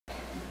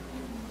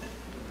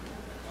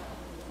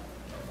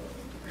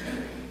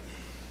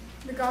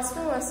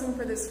gospel lesson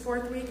for this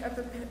fourth week of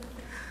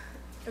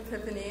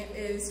Epiphany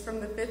is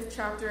from the 5th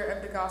chapter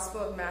of the Gospel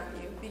of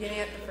Matthew, beginning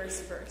at the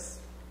first verse.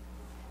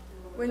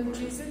 When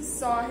Jesus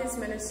saw his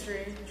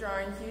ministry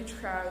drawing huge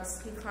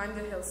crowds, he climbed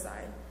a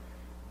hillside.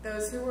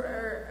 Those who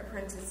were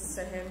apprenticed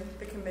to him,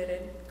 the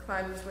committed,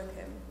 climbed with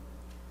him.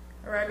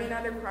 Arriving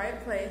at a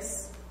quiet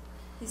place,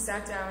 he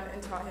sat down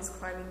and taught his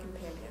climbing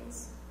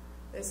companions.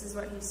 This is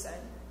what he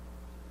said.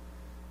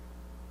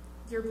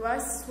 You're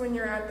blessed when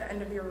you're at the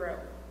end of your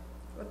rope.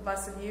 With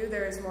less of you,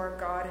 there is more of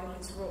God and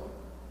his rule.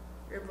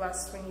 You're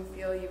blessed when you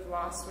feel you've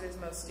lost what is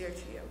most dear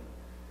to you.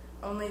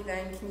 Only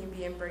then can you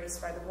be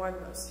embraced by the one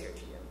most dear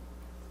to you.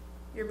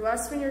 You're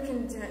blessed when you're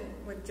content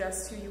with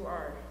just who you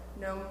are.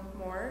 No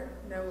more,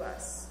 no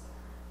less.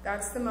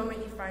 That's the moment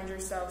you find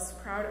yourselves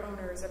proud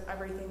owners of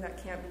everything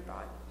that can't be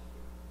bought.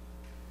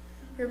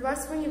 You're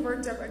blessed when you've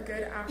worked up a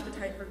good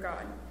appetite for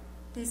God.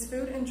 He's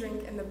food and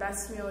drink and the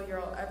best meal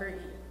you'll ever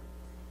eat.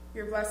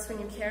 You're blessed when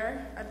you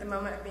care. At the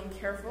moment of being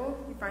careful,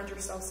 you find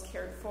yourselves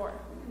cared for.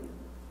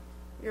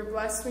 You're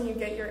blessed when you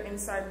get your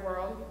inside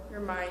world, your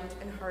mind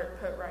and heart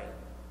put right.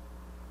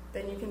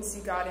 Then you can see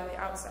God in the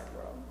outside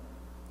world.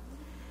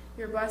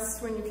 You're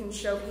blessed when you can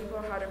show people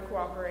how to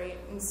cooperate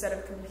instead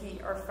of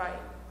compete or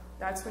fight.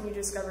 That's when you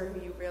discover who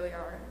you really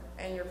are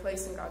and your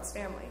place in God's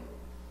family.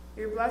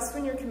 You're blessed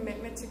when your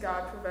commitment to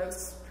God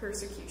provokes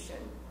persecution.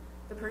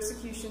 The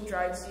persecution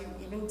drives you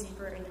even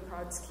deeper into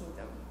God's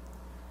kingdom.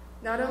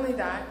 Not only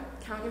that,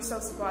 count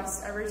yourselves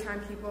blessed every time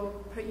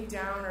people put you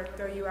down or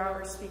throw you out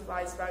or speak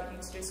lies about you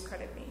to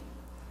discredit me.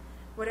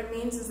 What it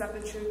means is that the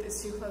truth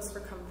is too close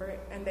for comfort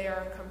and they are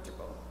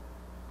uncomfortable.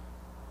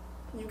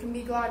 You can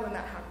be glad when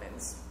that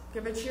happens.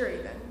 Give a cheer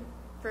even,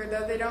 for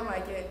though they don't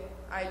like it,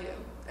 I do,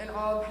 and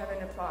all of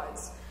heaven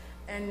applauds.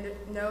 And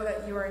know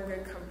that you are in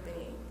good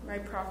company. My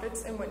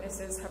prophets and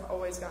witnesses have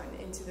always gotten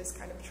into this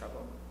kind of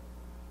trouble.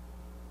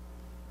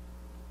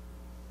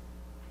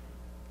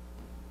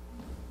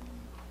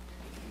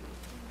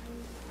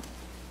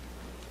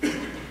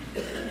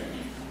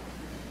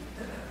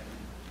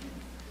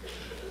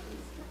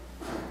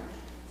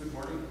 Good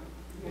morning.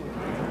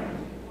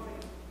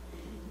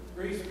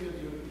 Grace be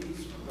with you and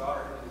peace from God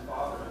our Heavenly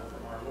Father and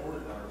from our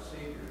Lord and our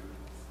Savior,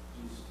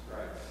 Jesus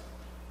Christ.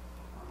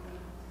 Amen.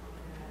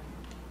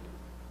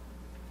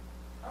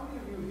 How many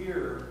of you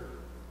here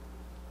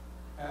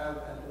have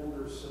an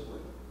older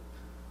sibling?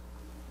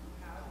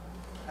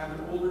 Have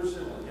an older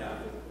sibling, yeah.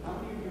 How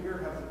many of you here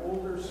have an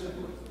older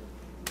sibling?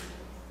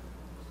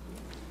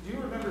 Do you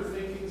remember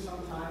thinking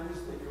sometimes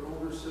that your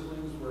older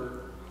siblings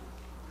were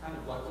kind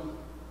of lucky?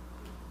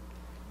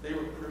 They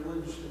were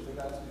privileged because they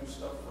got to do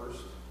stuff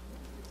first.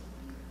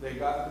 They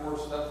got more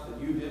stuff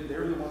than you did. They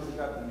were the ones that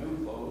got the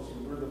new clothes,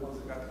 and you were the ones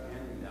that got the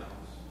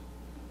hand-me-downs.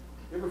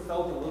 You ever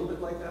felt a little bit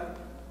like that?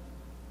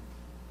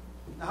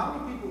 Now, how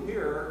many people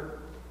here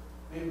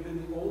may have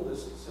been the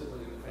oldest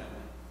sibling in the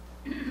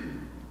family?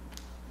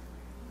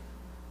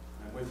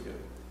 I'm with you.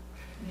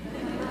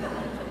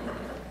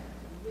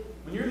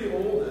 When you're the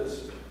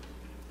oldest,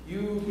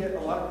 you get a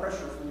lot of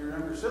pressure from your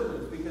younger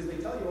siblings because they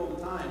tell you all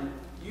the time,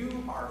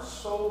 you are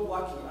so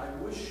lucky, I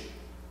wish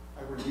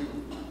I were you.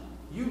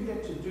 You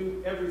get to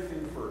do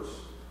everything first.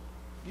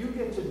 You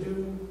get to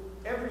do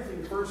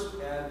everything first,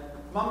 and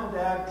Mom and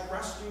Dad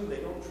trust you,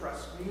 they don't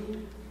trust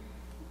me.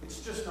 It's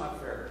just not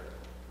fair.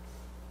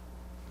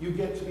 You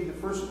get to be the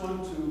first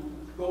one to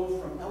go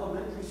from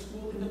elementary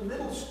school into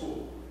middle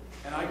school,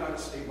 and I got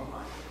to stay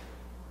behind.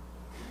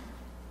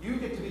 You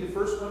get to be the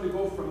first one to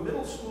go from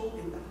middle school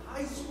into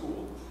high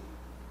school,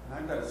 and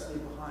I've got to stay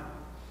behind.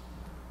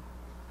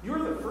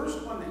 You're the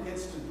first one that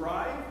gets to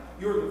drive.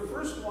 You're the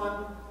first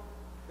one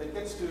that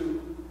gets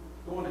to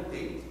go on a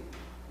date.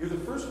 You're the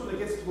first one that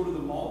gets to go to the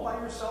mall by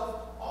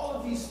yourself. All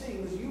of these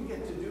things you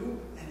get to do,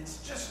 and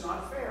it's just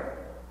not fair.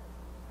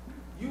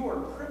 You are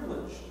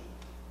privileged,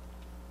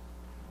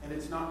 and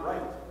it's not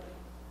right.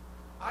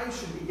 I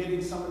should be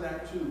getting some of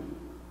that too.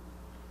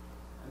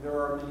 And there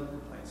are many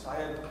complaints. I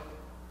had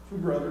two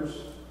brothers,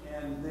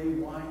 and they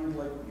whined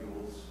like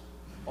mules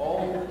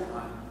all the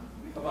time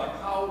about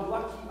how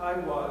lucky I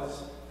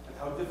was and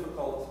how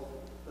difficult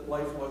that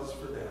life was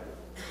for them.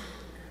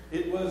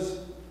 It was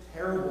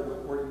terrible,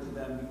 according to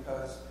them,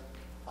 because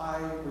I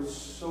was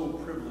so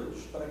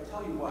privileged. But I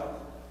tell you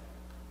what,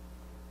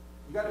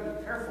 you got to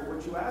be careful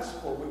what you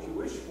ask for, what you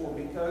wish for,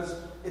 because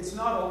it's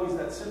not always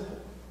that simple.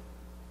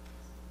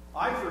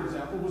 I, for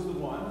example, was the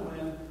one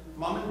when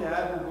Mom and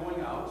Dad were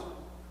going out.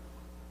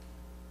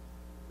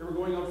 They were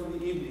going out for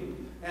the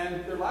evening,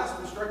 and their last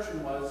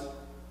instruction was,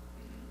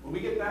 when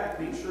we get back,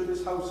 make sure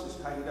this house is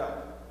tidied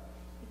up.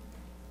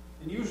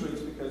 And usually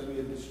it's because we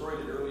had destroyed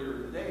it earlier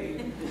in the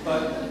day,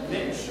 but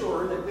make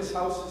sure that this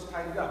house is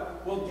tidied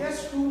up. Well,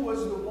 guess who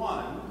was the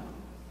one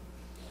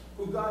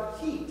who got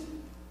heat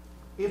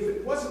if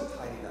it wasn't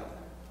tidied up?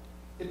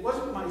 It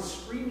wasn't my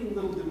screaming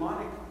little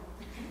demonic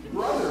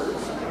brothers.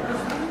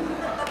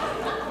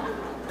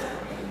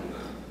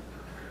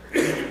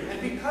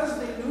 And because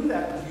they knew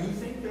that, do you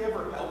think they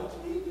ever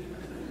helped me?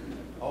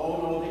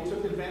 Oh no, they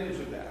took advantage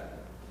of that.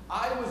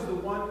 I was the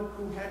one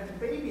who had to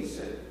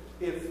babysit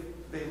if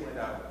bail it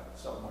out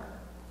somewhere.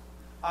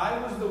 I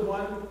was the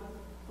one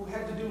who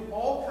had to do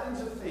all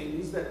kinds of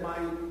things that my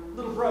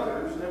little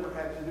brothers never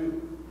had to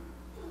do.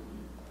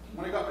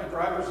 When I got my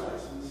driver's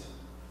license,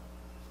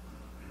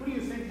 who do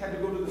you think had to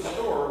go to the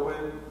store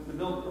when the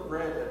milk or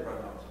bread had run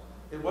out?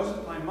 It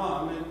wasn't my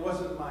mom, it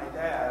wasn't my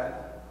dad,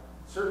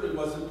 it certainly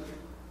wasn't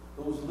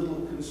those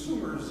little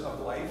consumers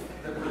of life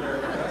that were there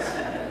with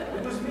us.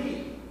 It was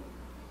me.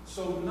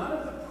 So none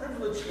of the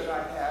privilege that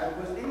I had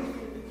was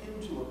anything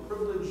akin to a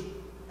privilege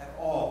at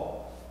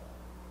all.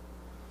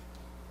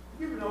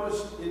 Have you ever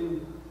noticed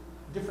in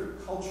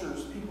different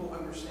cultures, people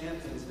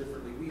understand things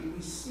differently?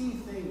 We see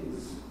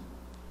things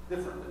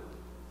differently.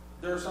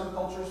 There are some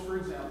cultures, for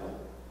example,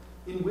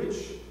 in which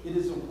it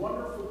is a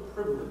wonderful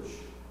privilege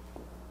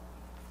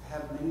to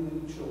have many,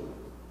 many children.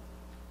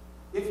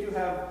 If you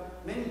have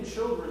many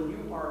children,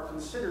 you are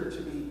considered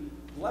to be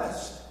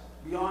blessed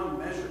beyond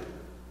measure.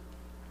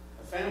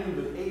 A family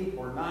with 8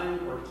 or 9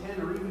 or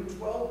 10 or even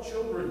 12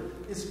 children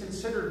is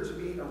considered to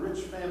be a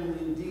rich family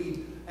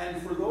indeed.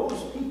 And for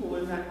those people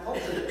in that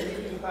culture that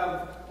maybe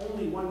have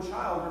only one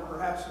child or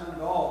perhaps none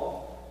at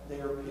all, they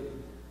are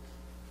pitied.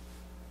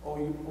 Oh,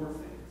 you poor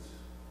things.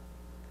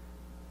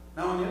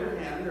 Now, on the other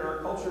hand, there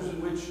are cultures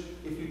in which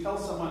if you tell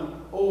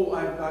someone, oh,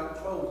 I've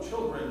got 12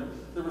 children,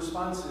 the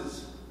response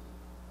is,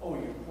 oh,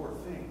 you poor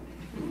thing.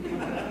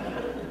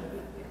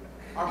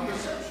 Our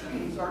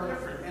perceptions are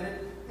different, and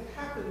it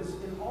happens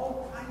in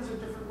all kinds of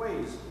different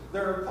ways.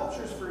 There are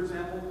cultures, for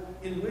example,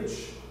 in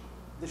which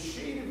the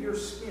shade of your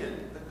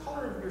skin, the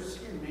color of your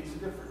skin makes a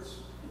difference.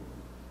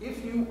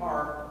 If you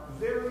are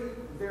very,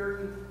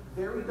 very,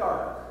 very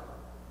dark,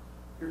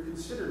 you're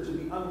considered to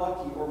be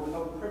unlucky or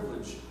without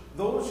privilege.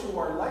 Those who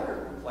are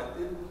lighter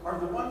complected are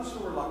the ones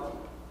who are lucky.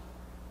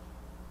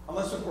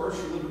 Unless, of course,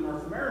 you live in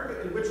North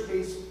America, in which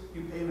case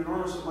you pay an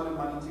enormous amount of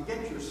money to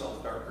get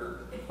yourself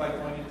darker by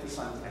going into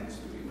suntan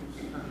studios.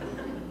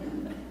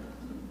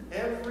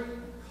 Every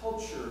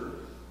culture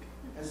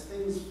has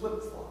things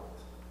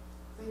flip-flopped,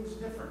 things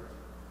different.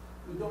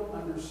 We don't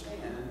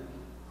understand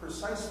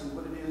precisely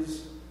what it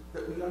is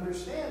that we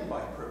understand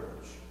by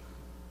privilege.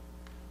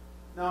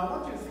 Now, I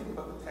want you to think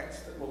about the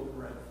text that Logan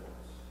read for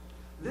us.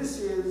 This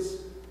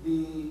is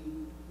the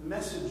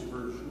Message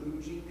version,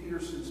 Eugene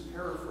Peterson's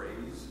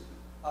paraphrase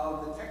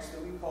of the text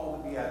that we call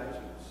the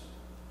Beatitudes,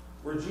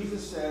 where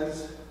Jesus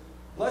says,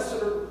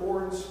 "Blessed are the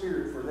poor in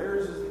spirit, for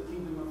theirs is the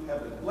kingdom of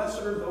heaven.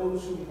 Blessed are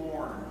those who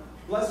mourn.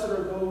 Blessed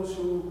are those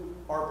who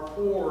are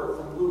poor,"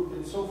 from Luke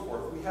and so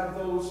forth. We have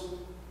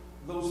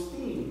those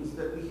themes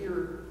that we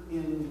hear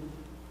in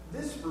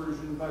this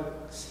version,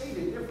 but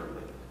stated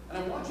differently. And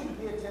I want you to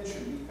pay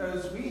attention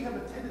because we have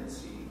a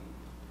tendency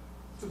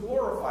to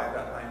glorify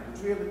that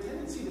language. We have a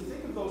tendency to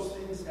think of those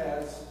things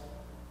as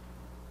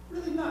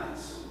really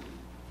nice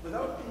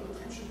without paying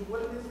attention to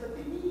what it is that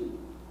they mean.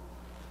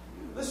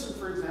 Listen,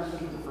 for example,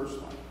 to the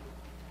first one.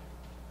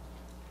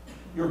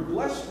 You're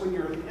blessed when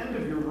you're at the end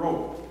of your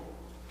rope.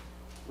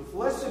 With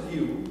less of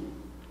you,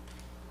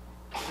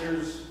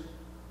 there's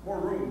more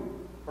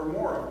room or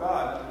more of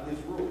God and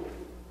His rule.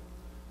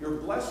 You're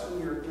blessed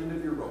when you're at the end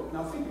of your rope.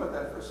 Now think about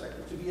that for a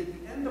second. To be at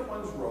the end of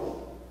one's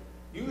rope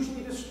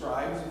usually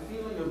describes a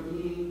feeling of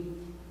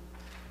being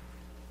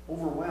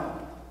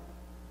overwhelmed,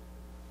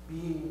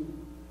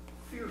 being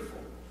fearful,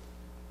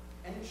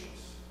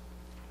 anxious,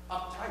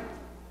 uptight.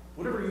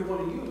 Whatever you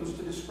want to use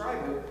to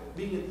describe it,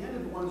 being at the end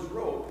of one's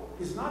rope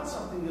is not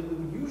something that we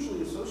would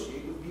usually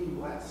associate with being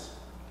blessed.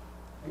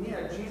 And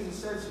yet, Jesus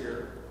says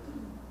here,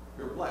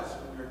 you're blessed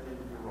when you're at the end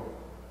of your rope.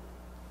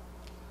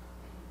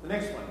 The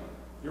next one.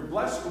 You're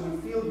blessed when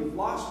you feel you've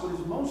lost what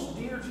is most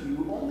dear to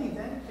you. Only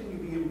then can you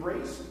be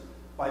embraced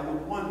by the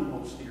one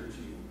most dear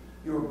to you.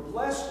 You're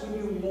blessed when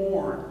you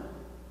mourn.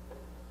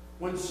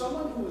 When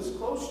someone who is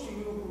close to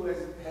you who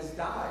has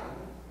died,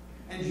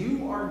 and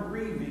you are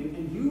grieving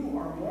and you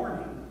are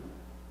mourning,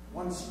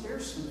 one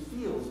scarcely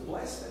feels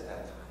blessed at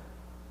that time.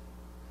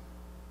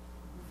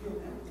 You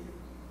feel empty.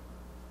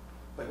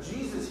 But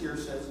Jesus here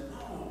says,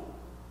 no,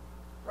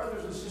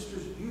 brothers and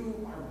sisters,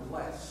 you are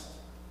blessed.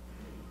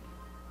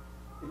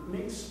 It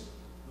makes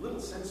little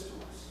sense to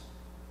us.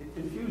 It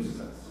confuses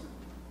us.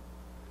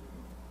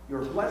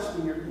 You're blessed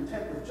when you're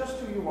content with just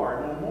who you are,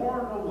 no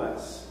more, no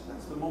less.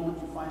 That's the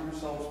moment you find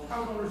yourselves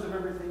proud owners of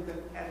everything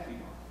that can't be.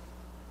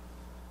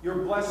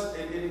 You're blessed,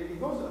 and it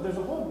goes, there's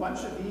a whole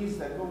bunch of these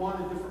that go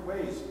on in different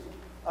ways.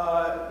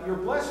 You're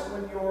blessed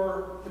when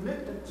your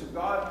commitment to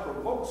God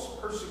provokes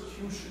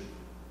persecution.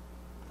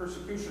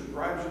 Persecution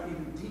drives you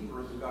even deeper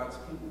into God's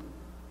kingdom.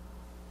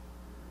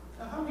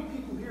 Now, how many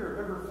people here have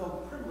ever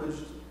felt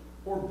privileged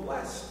or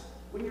blessed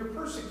when you're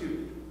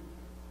persecuted?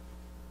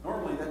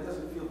 Normally, that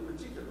doesn't feel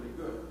particularly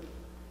good.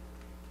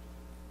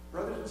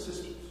 Brothers and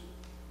sisters,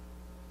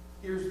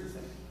 here's the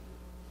thing.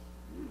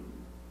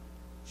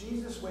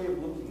 Jesus' way of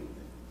looking at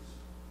things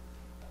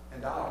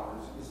and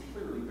ours is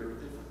clearly very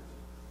different.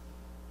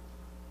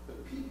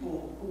 But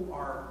people who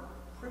are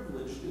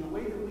privileged in a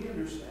way that we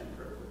understand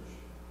privilege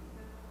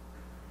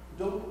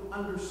don't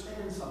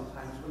understand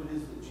sometimes what it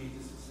is that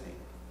Jesus is saying.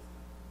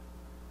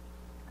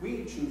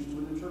 We choose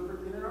to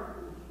interpret it in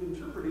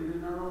interpret it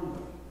in our own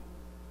way.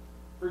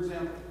 For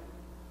example,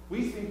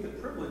 we think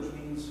that privilege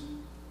means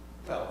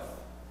wealth.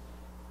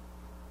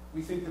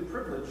 We think that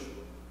privilege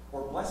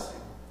or blessing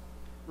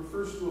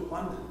refers to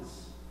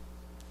abundance.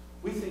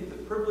 We think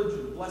that privilege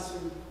and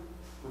blessing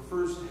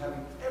refers to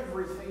having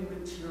everything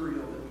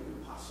material that we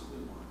could possibly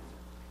want.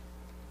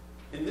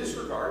 In this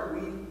regard,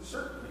 we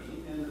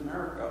certainly, in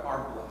America,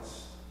 are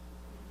blessed.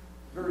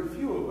 Very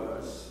few of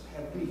us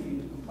have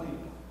anything to complain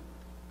about.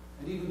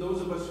 And even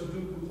those of us who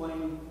do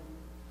complain,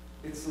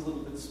 it's a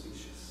little bit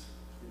specious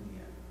in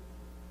the end.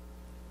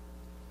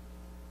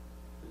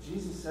 But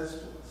Jesus says to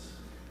us,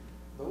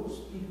 those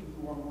people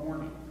who are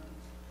mourning,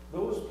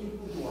 those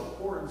people who are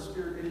poor in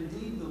spirit, and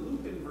indeed the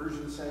Lucan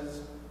version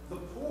says, the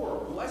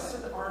poor,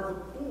 blessed are the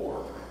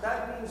poor.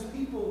 That means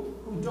people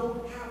who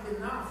don't have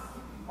enough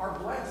are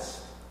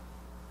blessed.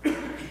 And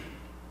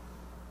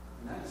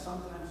that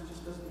sometimes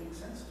just doesn't make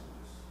sense to us.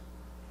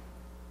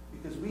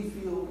 Because we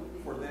feel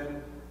for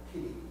them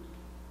pity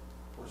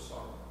or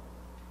sorrow.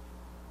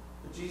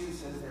 But Jesus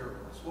says they're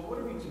blessed. Well, what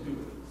are we to do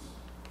with this?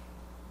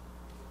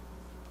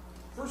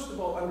 First of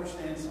all,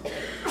 understand something.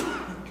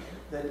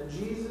 That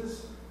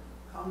Jesus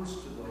comes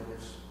to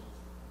those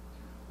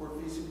who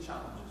are facing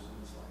challenges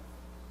in this life.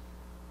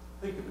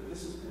 Think of it.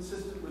 This is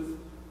consistent with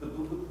the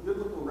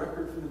biblical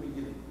record from the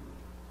beginning.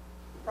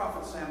 The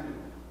prophet Samuel.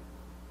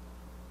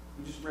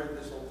 We just read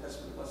this Old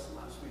Testament lesson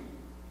last week.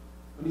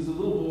 When he's a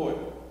little boy.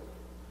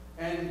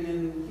 And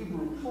in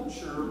Hebrew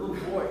culture, a little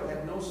boy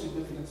had no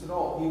significance at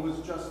all. He was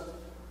just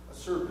a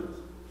servant.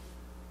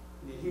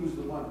 And yet he was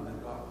the one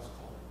that God was calling.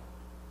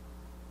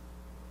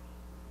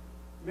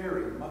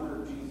 Mary, the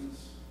mother of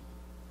Jesus,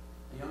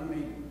 a young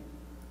maiden.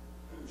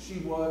 She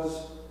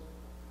was,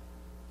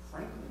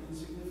 frankly,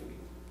 insignificant.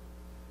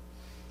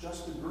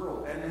 Just a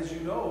girl. And as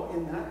you know,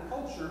 in that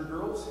culture,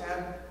 girls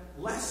had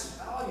less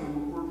value,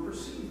 were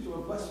perceived to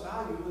have less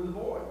value than the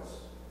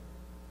boys.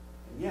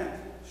 And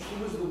yet,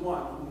 she was the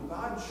one whom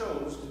God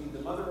chose to be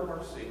the mother of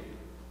our Savior.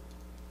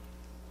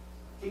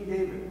 King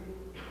David,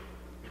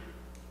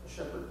 a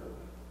shepherd boy.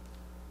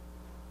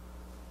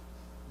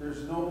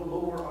 There's no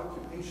lower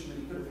occupation that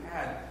he could have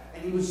had,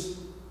 and he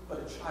was but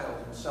a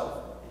child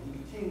himself, and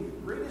he became the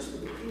greatest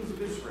of the kings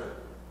of Israel.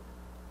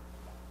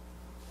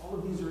 All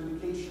of these are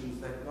indications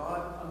that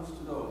God comes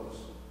to those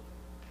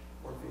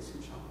who are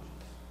facing challenges.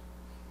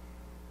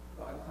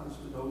 God comes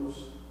to those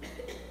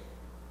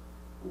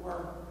who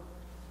are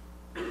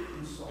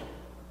in sorrow.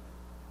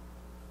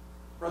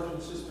 Brothers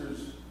and sisters,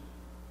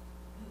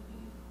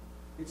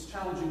 it's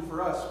challenging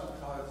for us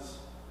because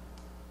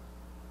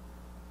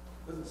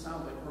it doesn't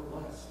sound like we're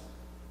blessed.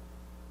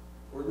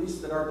 Or at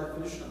least that our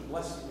definition of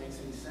blessing makes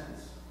any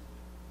sense.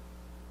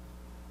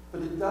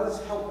 But it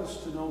does help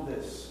us to know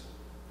this,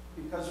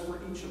 because for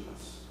each of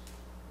us,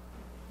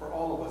 for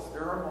all of us,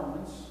 there are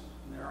moments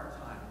and there are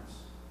times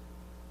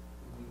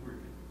when we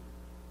grieve.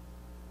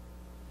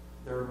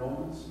 There are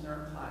moments and there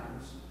are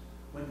times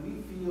when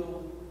we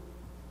feel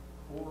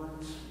poor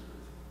in spirit,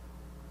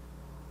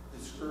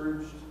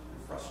 discouraged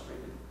and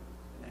frustrated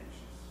and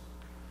anxious.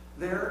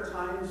 There are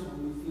times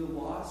when we feel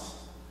lost.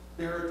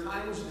 There are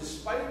times,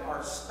 despite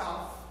our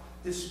stuff,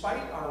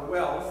 despite our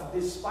wealth,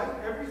 despite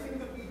everything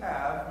that we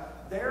have,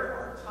 there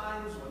are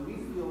times when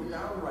we feel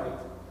downright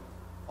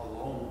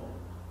alone.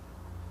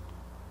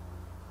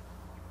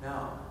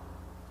 Now,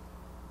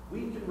 we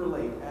can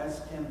relate,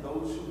 as can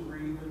those who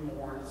grieve and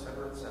mourn,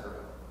 etc., etc.,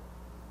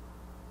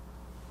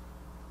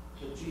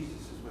 that Jesus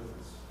is with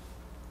us.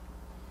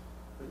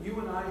 But you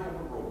and I have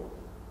a role.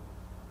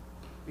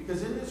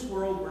 Because in this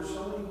world where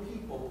so many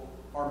people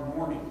are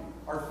mourning,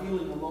 are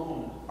feeling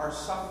alone, are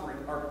suffering,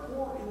 are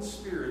poor in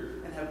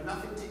spirit, and have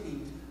nothing to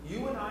eat,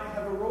 you and I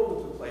have a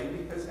role to play,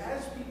 because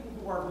as people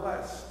who are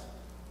blessed,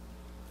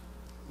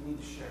 we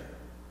need to share.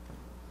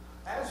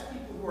 As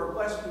people who are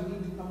blessed, we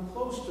need to come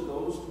close to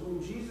those to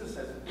whom Jesus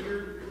has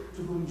appeared,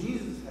 to whom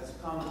Jesus has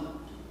come,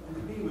 and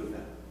to be with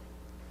them.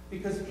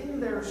 Because in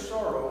their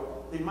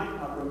sorrow, they might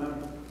not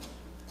remember.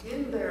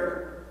 In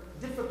their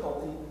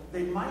difficulty,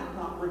 they might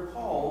not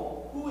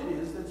recall who it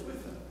is that's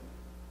with them.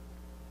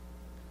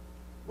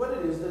 What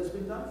it is that's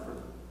been done for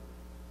them.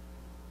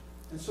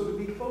 And so to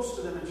be close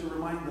to them and to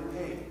remind them,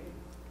 hey,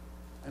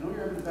 I know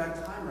you're having a bad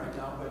time right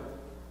now, but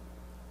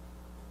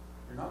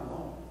you're not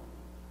alone.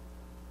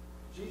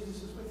 Jesus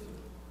is with you.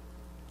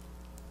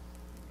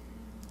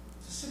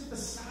 To sit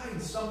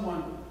beside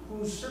someone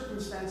whose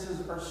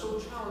circumstances are so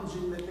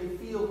challenging that they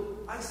feel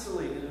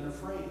isolated and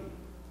afraid.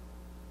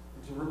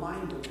 And to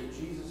remind them that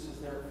Jesus is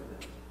there for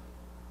them.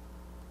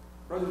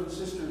 Brothers and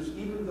sisters,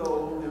 even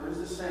though there is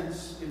a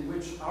sense in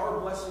which our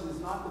blessing is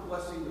not the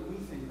blessing that we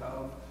think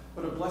of,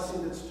 but a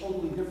blessing that's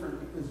totally different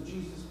because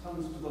Jesus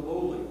comes to the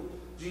lowly,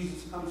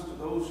 Jesus comes to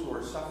those who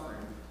are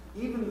suffering,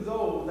 even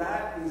though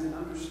that is an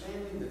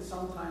understanding that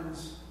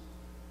sometimes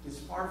is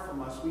far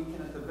from us, we can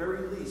at the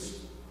very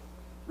least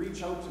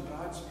reach out to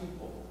God's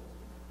people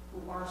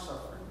who are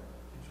suffering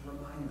and to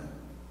remind them,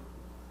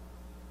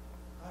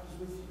 God is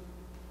with you.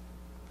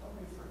 Don't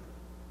be afraid.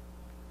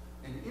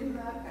 And in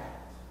that act,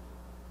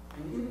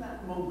 and in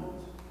that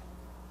moment,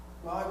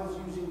 God is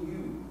using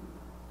you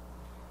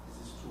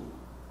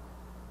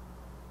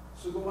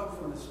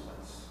out from this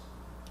place.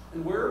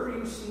 And wherever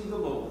you see the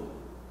lowly,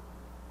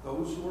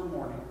 those who are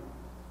mourning,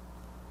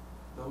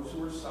 those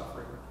who are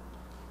suffering,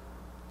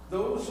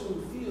 those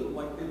who feel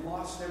like they've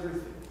lost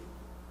everything,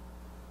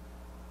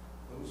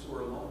 those who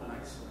are alone and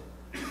isolated,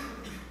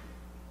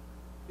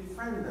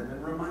 befriend them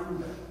and remind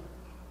them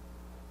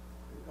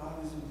that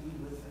God is indeed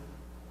with them.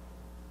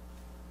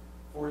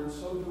 For in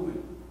so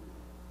doing,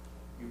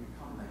 you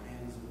become the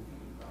hands and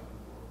feet of God in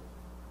the world.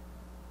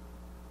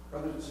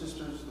 Brothers and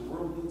sisters, the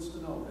world needs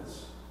to know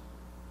this,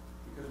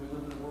 because we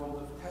live in a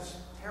world of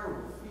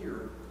terrible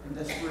fear and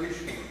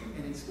desperation,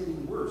 and it's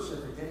getting worse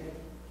every day.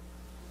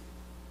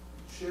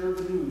 Share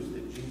the news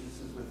that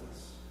Jesus is with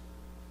us.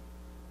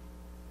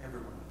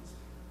 Everyone needs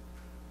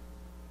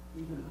to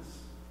hear, even us.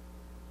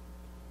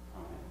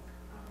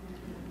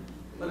 Amen.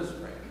 Let us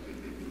pray.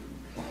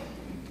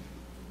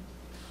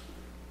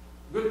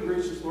 Good and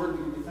gracious Lord,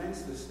 we give you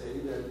thanks this day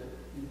that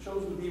you've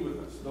chosen to be with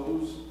us,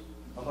 those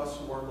of us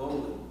who are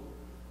lowly,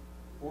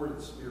 poor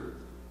in spirit,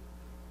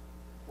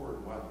 poor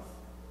in wealth,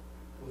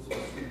 those of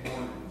us who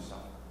mourn and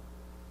suffer.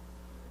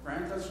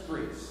 Grant us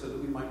grace so that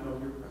we might know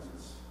your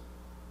presence.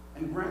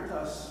 And grant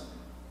us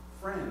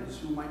friends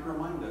who might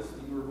remind us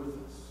that you are with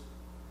us.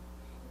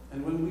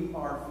 And when we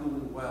are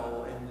feeling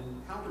well and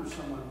encounter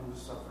someone who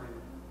is suffering,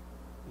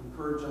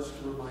 encourage us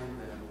to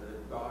remind them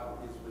that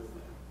God is with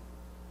them.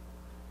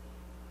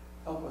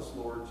 Help us,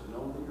 Lord, to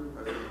know that you're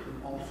present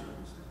in all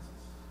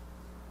circumstances.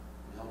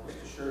 And help us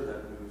to share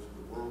that news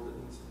with the world that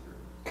needs to hear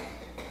it.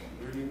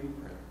 In your name we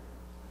pray.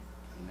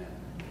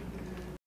 Amen.